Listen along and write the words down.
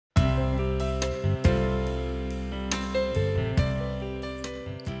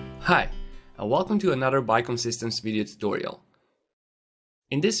Hi, and welcome to another Bicom Systems video tutorial.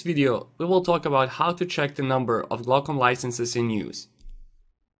 In this video, we will talk about how to check the number of gloCOM licenses in use.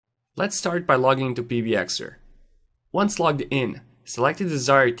 Let's start by logging into PBXware. Once logged in, select the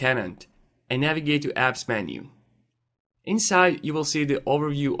desired tenant and navigate to Apps menu. Inside, you will see the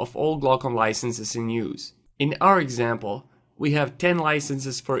overview of all gloCOM licenses in use. In our example, we have 10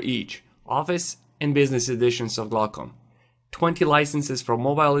 licenses for each Office and Business editions of gloCOM, 20 licenses for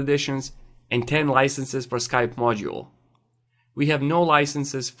mobile editions, and 10 licenses for Skype module. We have no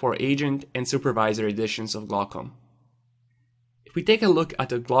licenses for Agent and Supervisor editions of gloCOM. If we take a look at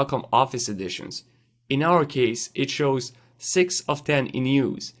the gloCOM Office editions, in our case it shows 6 of 10 in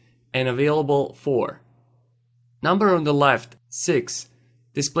use and available 4. Number on the left, 6,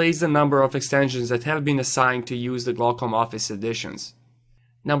 displays the number of extensions that have been assigned to use the gloCOM Office editions.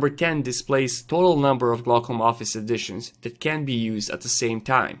 Number 10 displays total number of gloCOM Office editions that can be used at the same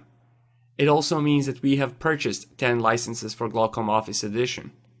time. It also means that we have purchased 10 licenses for gloCOM Office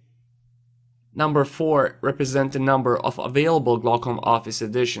edition. Number 4 represents the number of available gloCOM Office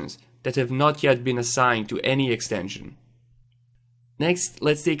editions that have not yet been assigned to any extension. Next,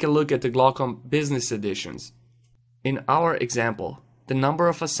 let's take a look at the gloCOM Business editions. In our example, the number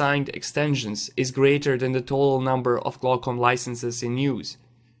of assigned extensions is greater than the total number of gloCOM licenses in use.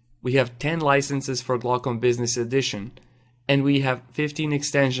 We have 10 licenses for gloCOM Business Edition, and we have 15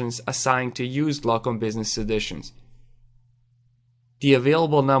 extensions assigned to use gloCOM Business Editions. The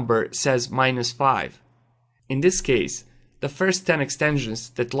available number says -5. In this case, the first 10 extensions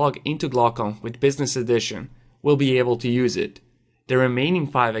that log into gloCOM with Business Edition will be able to use it. The remaining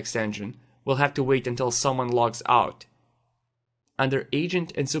 5 extensions will have to wait until someone logs out. Under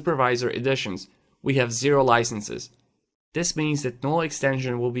Agent and Supervisor editions, we have 0 licenses. This means that no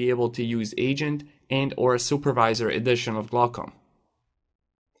extension will be able to use Agent and/or Supervisor edition of gloCOM.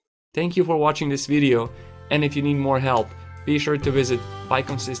 Thank you for watching this video, and if you need more help, be sure to visit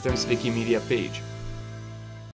Bicom Systems Wikimedia page.